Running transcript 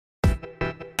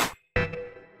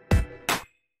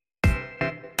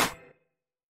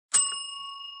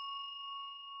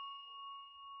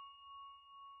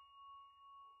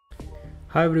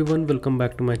Hi everyone, welcome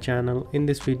back to my channel. In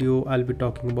this video I'll be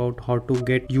talking about how to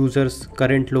get users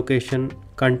current location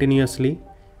continuously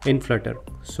in Flutter.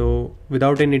 So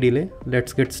without any delay,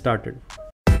 let's get started.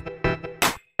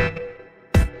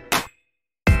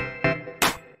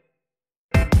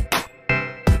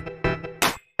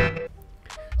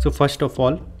 So first of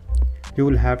all, you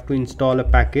will have to install a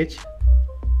package,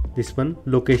 this one,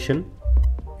 location,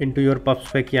 into your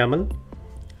pubspec YAML,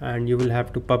 and you will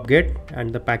have to pub-get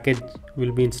and the package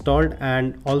will be installed,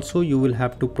 and also you will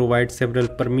have to provide several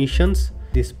permissions.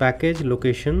 This package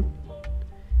location,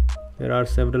 there are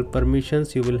several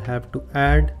permissions you will have to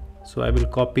add, so I will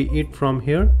copy it from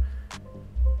here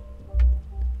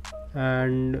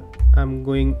and I'm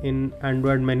going in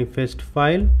Android manifest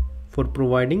file for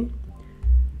providing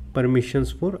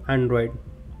permissions for Android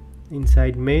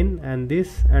inside main, and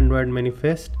this Android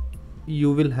manifest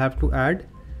you will have to add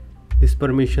these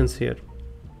permissions here.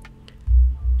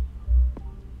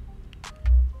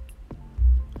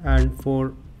 And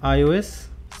for iOS,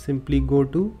 simply go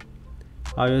to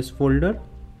iOS folder,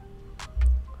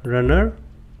 runner,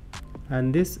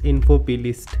 and this info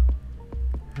plist,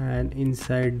 and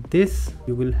inside this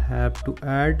you will have to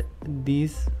add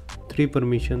these three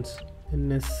permissions.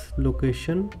 ns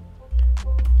location,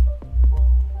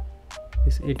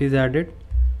 it is added,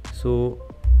 so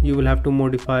you will have to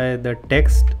modify the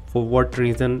text for what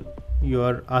reason you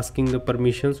are asking the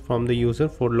permissions from the user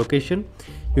for location.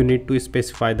 You need to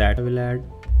specify that. I will add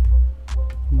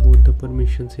both the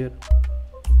permissions here.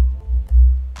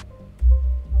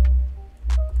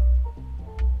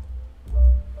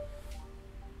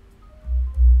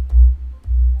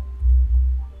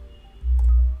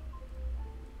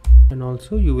 And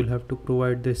also you will have to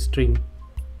provide the string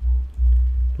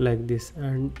like this,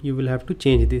 and you will have to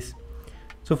change this.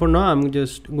 So for now I'm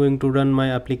just going to run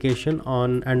my application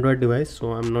on Android device,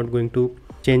 so I'm not going to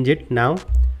change it now.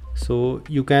 So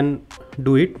you can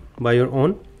do it by your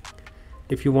own.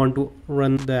 If you want to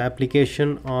run the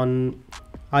application on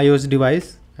iOS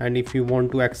device, and if you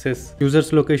want to access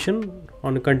users location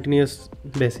on a continuous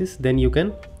basis, then you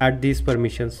can add these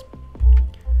permissions.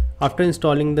 After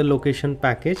installing the location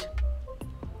package,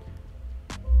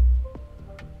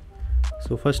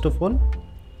 so first of all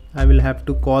I will have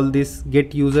to call this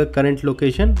get user current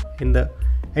location in the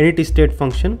init state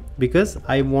function, because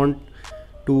I want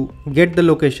to get the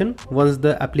location once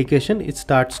the application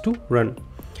starts to run.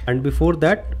 And before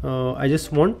that I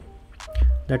just want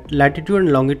that latitude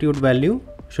and longitude value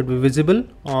should be visible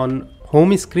on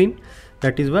home screen.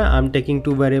 That is why I'm taking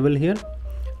two variable here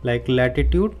like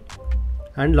latitude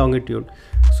and longitude.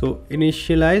 So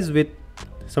initialize with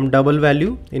some double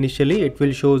value. Initially it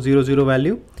will show 00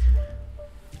 value,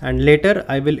 and later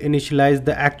I will initialize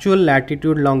the actual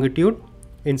latitude longitude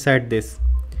inside this.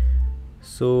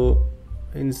 So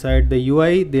inside the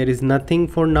UI there is nothing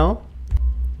for now.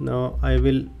 Now I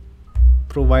will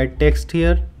provide text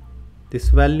here, this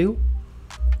value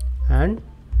and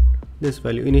this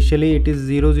value. Initially it is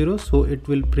 00, so it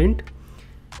will print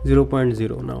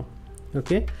 0.0 now.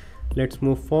 Okay, let's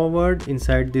move forward.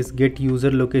 Inside this get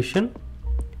user location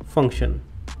function,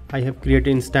 I have created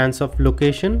instance of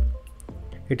location.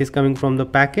 It is coming from the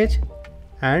package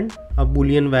and a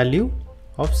boolean value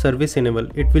of service enable.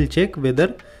 It will check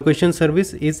whether location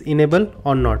service is enabled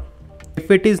or not.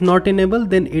 If it is not enabled,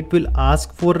 then it will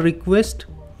ask for request,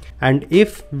 and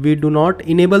if we do not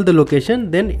enable the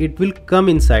location, then it will come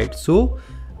inside. So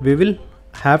we will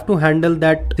have to handle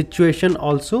that situation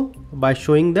also by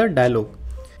showing the dialog.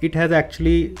 It has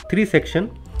actually three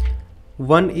sections.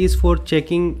 One is for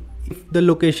checking if the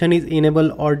location is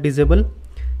enabled or disabled.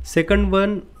 Second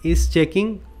one is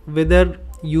checking whether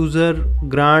user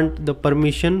grant the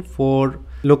permission for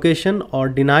location or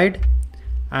denied,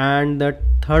 and the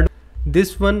third,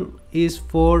 this one is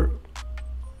for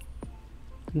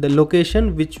the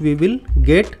location which we will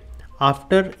get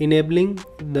after enabling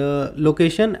the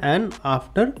location and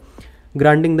after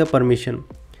granting the permission.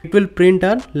 It will print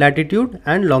our latitude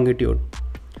and longitude.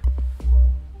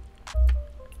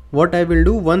 What I will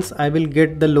do, once I will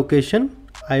get the location,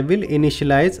 I will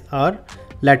initialize our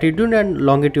latitude and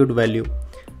longitude value.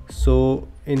 So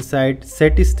inside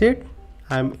set state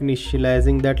I am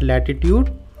initializing that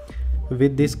latitude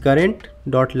with this current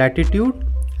dot latitude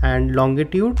and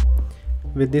longitude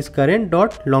with this current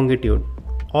dot longitude.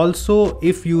 Also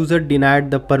if user denied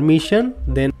the permission,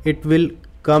 then it will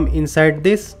come inside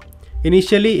this.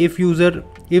 Initially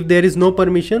if there is no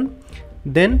permission,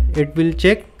 then it will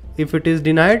check. If it is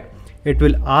denied, it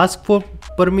will ask for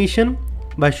permission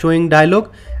by showing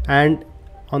dialog, and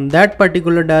on that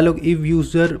particular dialog if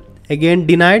user again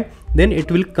denied, then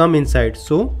it will come inside.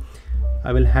 So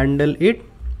I will handle it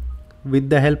with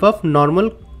the help of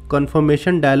normal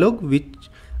confirmation dialog which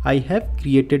I have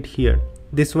created here.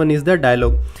 This one is the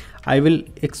dialog. I will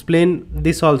explain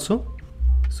this also.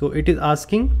 So it is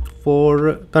asking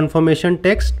for confirmation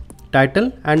text,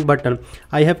 title and button.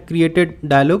 I have created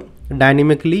dialog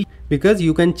dynamically because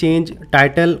you can change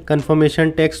title,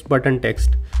 confirmation text, button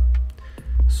text.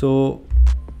 So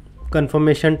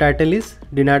confirmation title is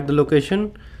denied the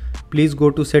location, please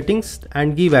go to settings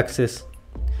and give access.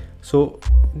 So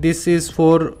this is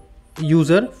for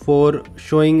user, for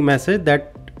showing message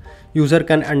that user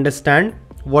can understand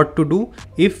what to do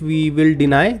if we will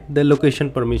deny the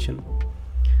location permission.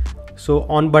 So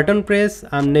on button press,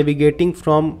 I'm navigating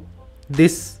from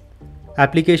this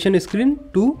application screen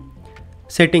to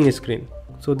setting screen.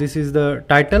 So this is the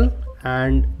title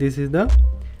and this is the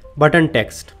button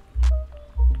text.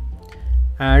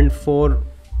 And for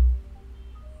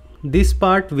this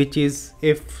part, which is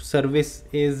if service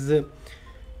is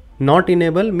not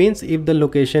enabled, means if the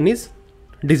location is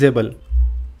disabled.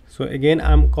 So again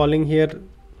I'm calling here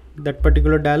that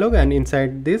particular dialog, and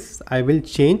inside this I will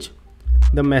change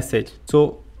the message.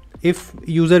 So if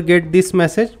user get this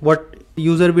message, what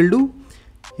user will do,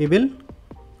 he will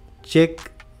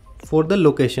check for the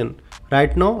location.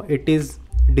 Right now it is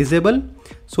disabled,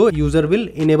 so user will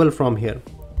enable from here.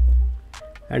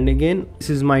 And again this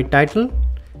is my title,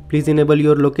 please enable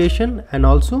your location, and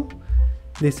also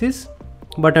this is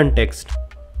button text.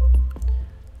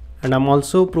 And I'm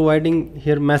also providing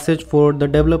here message for the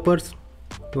developers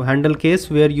to handle case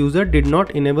where user did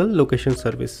not enable location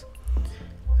service.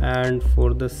 And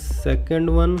for the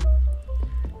second one,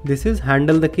 this is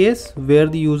handle the case where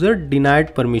the user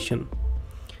denied permission.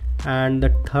 And the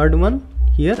third one,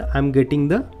 here I'm getting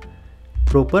the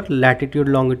proper latitude,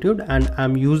 longitude, and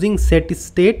I'm using set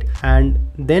state and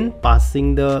then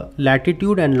passing the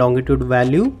latitude and longitude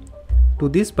value to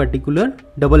this particular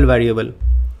double variable.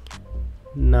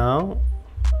 Now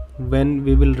when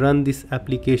we will run this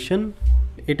application,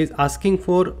 it is asking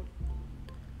for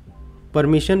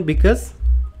permission because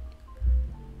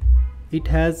it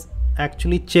has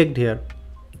actually checked here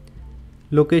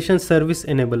location service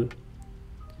enable.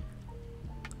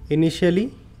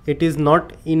 Initially it is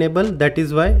not enabled, that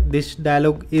is why this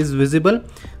dialog is visible.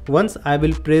 Once I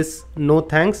will press no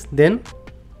thanks, then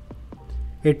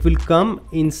it will come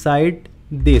inside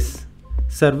this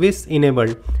service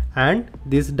enabled and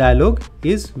this dialog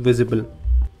is visible.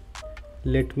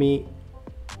 Let me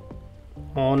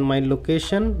on my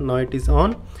location, now it is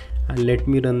on, and let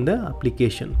me run the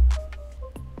application.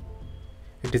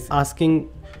 It is asking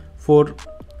for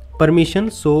permission,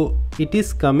 so it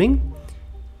is coming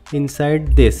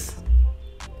inside this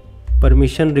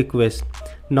permission request.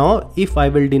 Now if I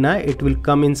will deny, it will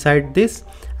come inside this,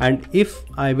 and if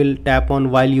I will tap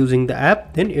on while using the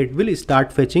app, then it will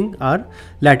start fetching our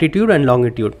latitude and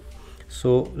longitude.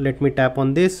 So let me tap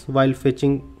on this while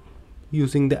fetching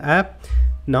using the app.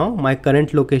 Now my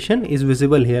current location is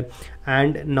visible here,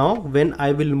 and now when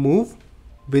I will move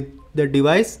with the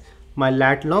device, my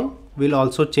lat long will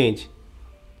also change.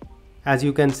 As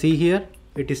you can see here,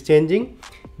 it is changing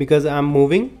because I am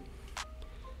moving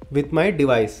with my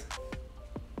device.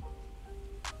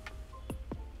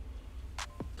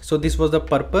 So this was the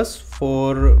purpose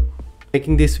for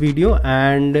making this video.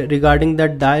 And regarding the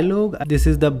dialog, this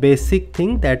is the basic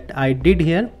thing that I did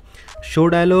here.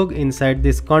 Show dialog inside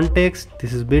this context,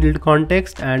 this is build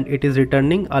context, and it is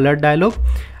returning alert dialog,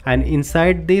 and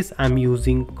inside this I'm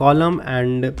using column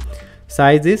and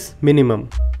size is minimum,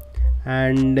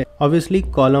 and obviously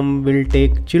column will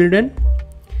take children.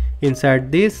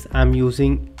 Inside this I'm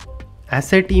using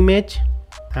asset image,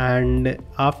 and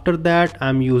after that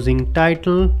I'm using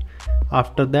title,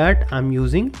 after that I'm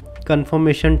using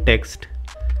confirmation text.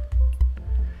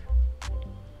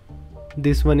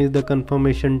 This one is the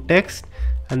confirmation text,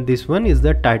 and this one is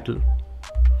the title,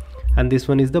 and this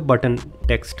one is the button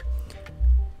text.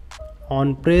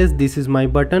 On press, this is my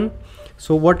button.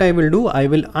 So what I will do, I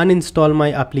will uninstall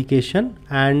my application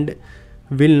and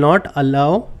will not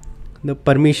allow the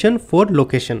permission for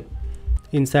location.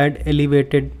 Inside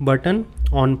elevated button,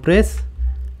 on press,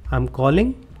 I'm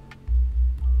calling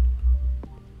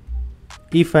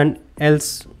if and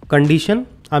else condition.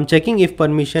 I'm checking if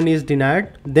permission is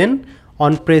denied, then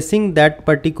on pressing that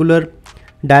particular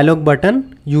dialog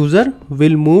button, user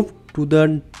will move to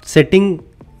the setting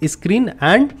screen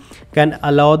and can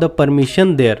allow the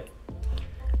permission there.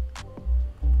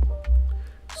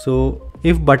 So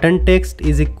if button text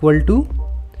is equal to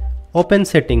open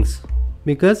settings,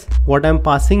 because what I'm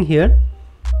passing here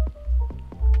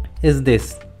is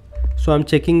this, so I'm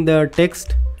checking the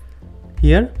text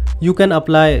here. You can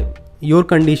apply your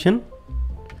condition.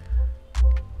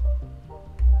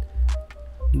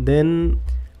 then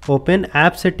open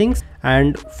app settings,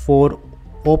 and for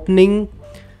opening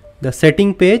the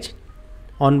setting page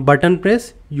on button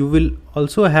press, you will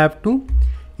also have to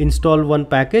install one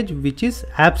package, which is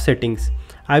app settings.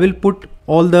 I will put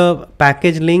all the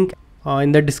package link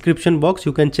in the description box.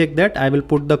 You can check that. I will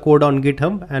put the code on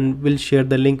GitHub and will share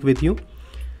the link with you.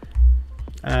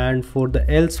 And for the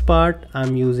else part,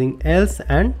 I'm using else,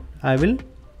 and I will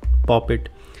pop it.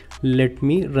 Let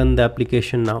me run the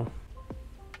application now.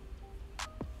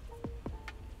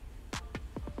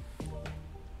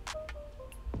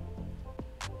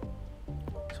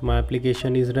 So my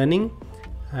application is running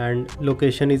and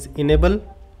location is enable.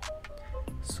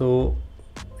 So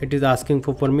it is asking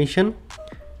for permission.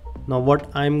 Now what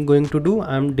I'm going to do,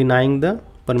 I'm denying the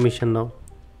permission now.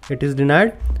 It is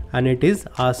denied and it is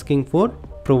asking for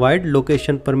provide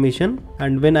location permission,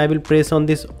 and when I will press on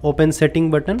this open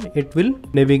setting button, it will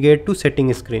navigate to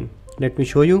setting screen. Let me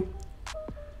show you.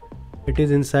 It is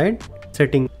inside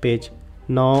setting page.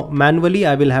 Now manually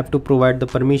I will have to provide the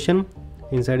permission.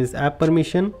 Inside is app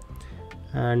permission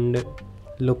and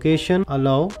location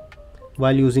allow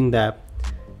while using the app.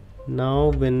 Now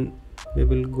when we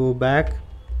will go back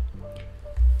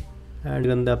and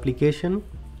run the application,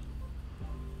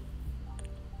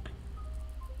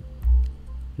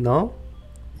 now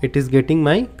it is getting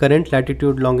my current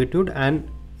latitude, longitude, and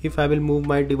if I will move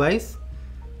my device,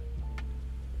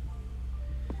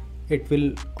 it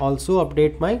will also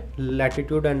update my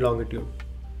latitude and longitude.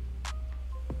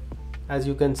 As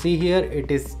you can see here,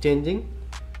 it is changing.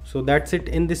 So that's it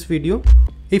in this video.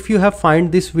 If you have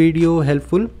find this video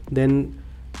helpful, then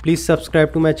please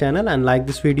subscribe to my channel and like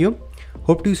this video.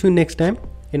 Hope to see you next time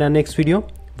in our next video.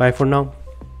 Bye for now.